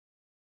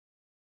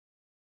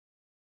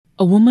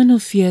A woman who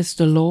fears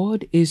the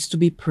Lord is to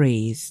be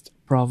praised.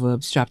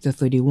 Proverbs chapter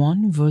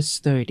 31, verse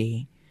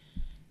 30.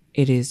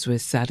 It is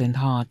with saddened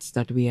hearts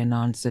that we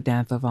announce the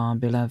death of our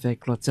beloved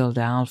Clothilda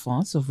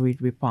Alphonse of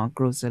Ridley Park,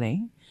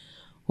 Rosalie,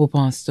 who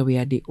passed away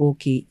at the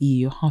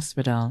OKEU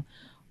Hospital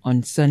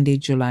on Sunday,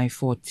 July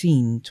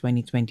 14,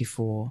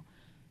 2024.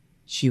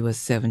 She was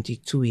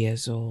 72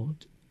 years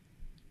old.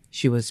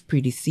 She was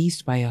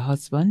predeceased by her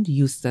husband,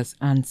 Eustace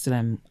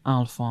Anselm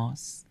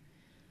Alphonse.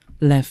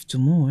 Left to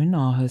mourn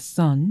are her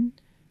son,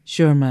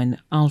 Sherman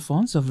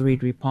Alphonse of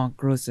Ridley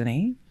Park,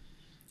 Rosalie,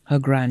 her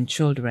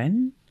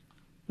grandchildren,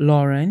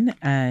 Lauren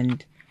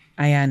and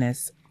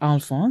Ioannis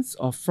Alphonse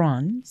of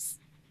France,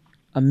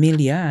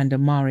 Amelia and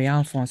Amari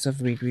Alphonse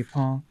of Ridley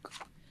Park,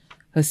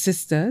 her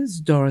sisters,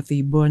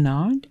 Dorothy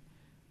Bernard,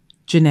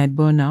 Jeanette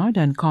Bernard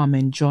and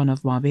Carmen John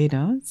of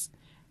Barbados,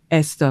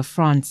 Esther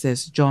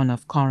Frances John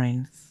of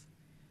Corinth,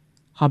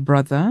 her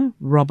brother,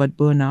 Robert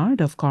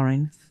Bernard of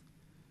Corinth,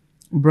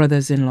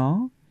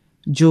 brothers-in-law,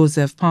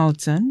 Joseph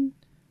Palton,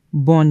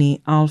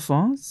 Bonnie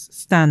Alphonse,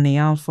 Stanley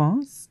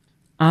Alphonse,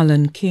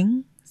 Alan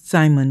King,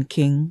 Simon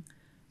King,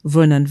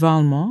 Vernon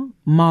Valmore,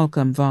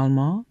 Malcolm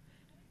Valmore,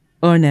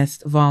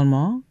 Ernest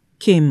Valmore,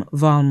 Kim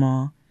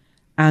Valmore,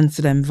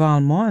 Anselm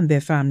Valmore and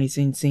their families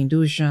in St.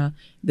 Lucia,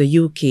 the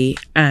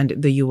UK and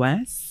the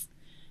US,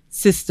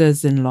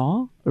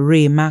 sisters-in-law,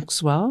 Ray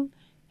Maxwell,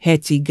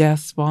 Hetty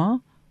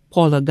Gaspar,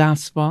 Paula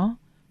Gaspar,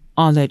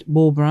 Arlette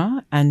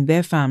Bobra and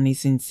their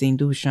families in St.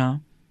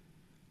 Lucia,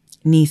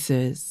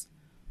 nieces,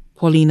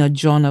 Paulina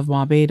John of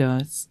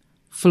Barbados,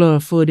 Fleur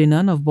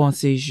Ferdinand of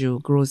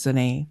Bonsejour,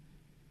 Rosalie,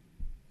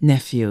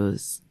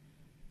 nephews,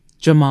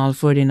 Jamal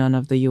Ferdinand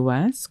of the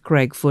US,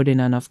 Craig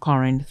Ferdinand of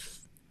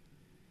Corinth,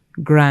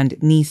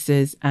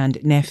 grandnieces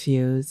and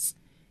nephews,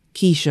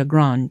 Keisha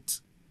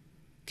Grant,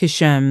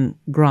 Kishem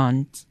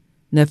Grant,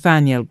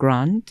 Nathaniel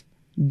Grant,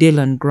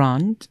 Dylan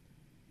Grant,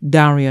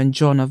 Darian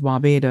John of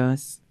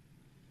Barbados,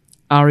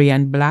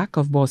 Ariane Black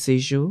of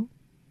Bonsejour,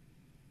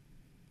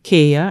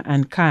 Kaya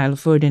and Kyle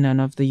Ferdinand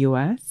of the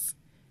US,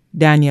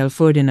 Daniel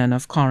Ferdinand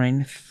of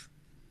Corinth,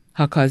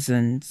 her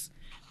cousins,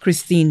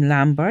 Christine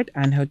Lambert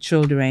and her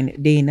children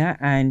Dana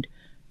and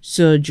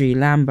Sergey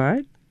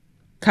Lambert,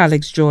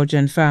 Calix George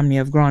and family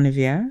of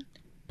Grenovier,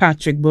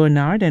 Patrick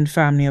Bernard and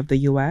family of the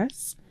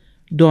US,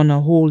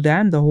 Donna Holder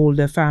and the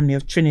Holder family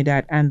of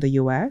Trinidad and the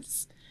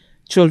US,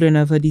 children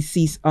of her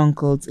deceased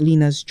uncles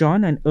Linus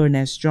John and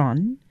Ernest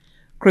John,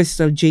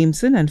 Crystal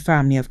Jameson and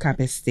family of Cap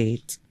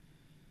Estate,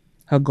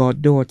 her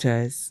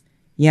goddaughters,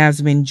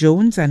 Yasmin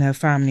Jones and her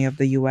family of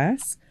the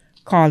US,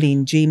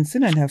 Colleen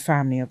Jameson and her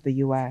family of the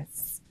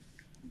US,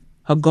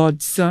 her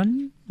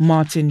godson,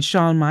 Martin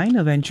Schalmine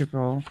of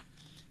Entrepot,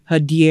 her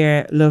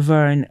dear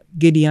Laverne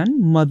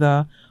Gideon,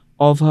 mother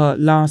of her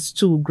last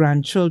two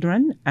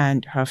grandchildren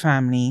and her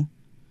family.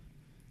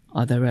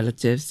 Other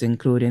relatives,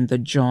 including the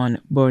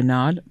John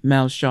Bernard,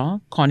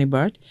 Melshaw,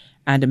 Conibert,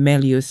 and the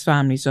Melius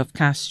families of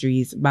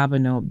Castries,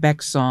 Babonneau,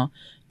 Bexar,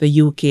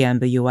 the UK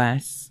and the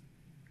US.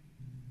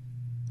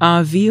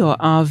 Harvey or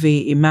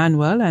Harvey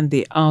Emmanuel and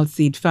the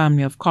Alcide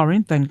family of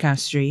Corinth and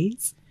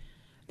Castries,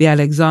 the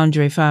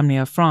Alexandre family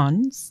of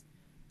France,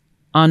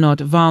 Arnaud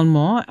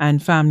Valmore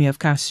and family of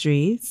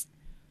Castries,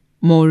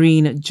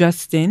 Maureen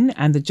Justin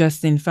and the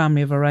Justin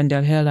family of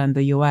Arundel Hill and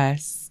the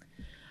US,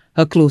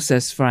 her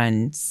closest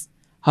friends,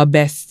 her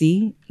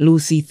bestie,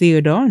 Lucy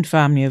Theodore and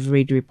family of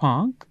Ridley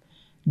Park,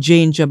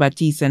 Jane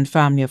Jabatiste and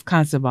family of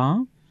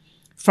Casabar,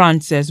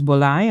 Frances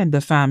Bolai and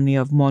the family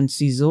of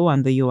Montciso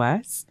and the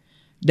US,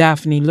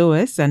 Daphne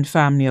Lewis and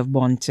family of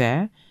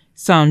Bonterre,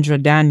 Sandra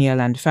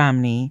Daniel and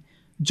family,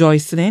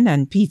 Joycelyn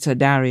and Peter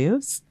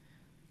Darius,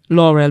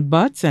 Laurel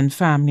Butts and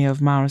family of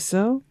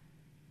Marisol,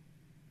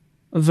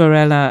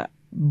 Varela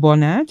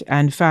Bonnet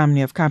and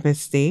family of Cap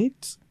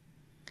Estate,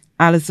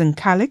 Alison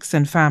Calix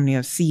and family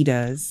of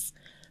Cedars,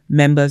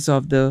 members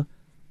of the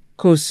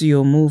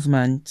Curcio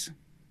movement,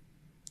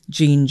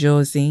 Jean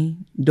Josie,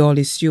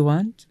 Dolly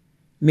Stewart,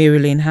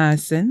 Marilyn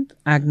Hyacinth,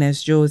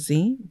 Agnes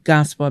Josie,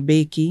 Gaspar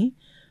Bakey,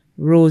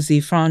 Rosie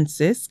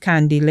Francis,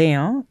 Candy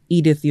Leon,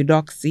 Edith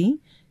Eudoxie,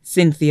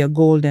 Cynthia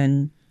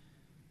Golden,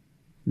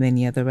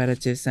 many other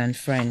relatives and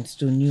friends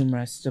too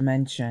numerous to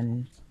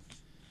mention.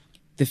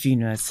 The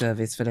funeral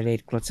service for the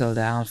late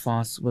Clothilda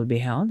Alphonse will be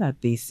held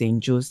at the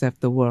St. Joseph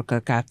the Worker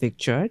Catholic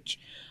Church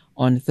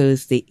on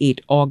Thursday,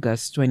 8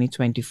 August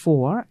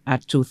 2024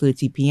 at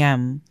 2:30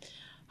 p.m.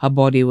 Her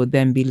body will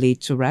then be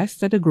laid to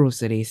rest at the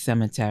Grosselet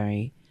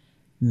Cemetery.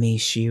 May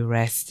she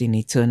rest in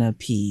eternal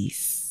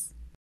peace.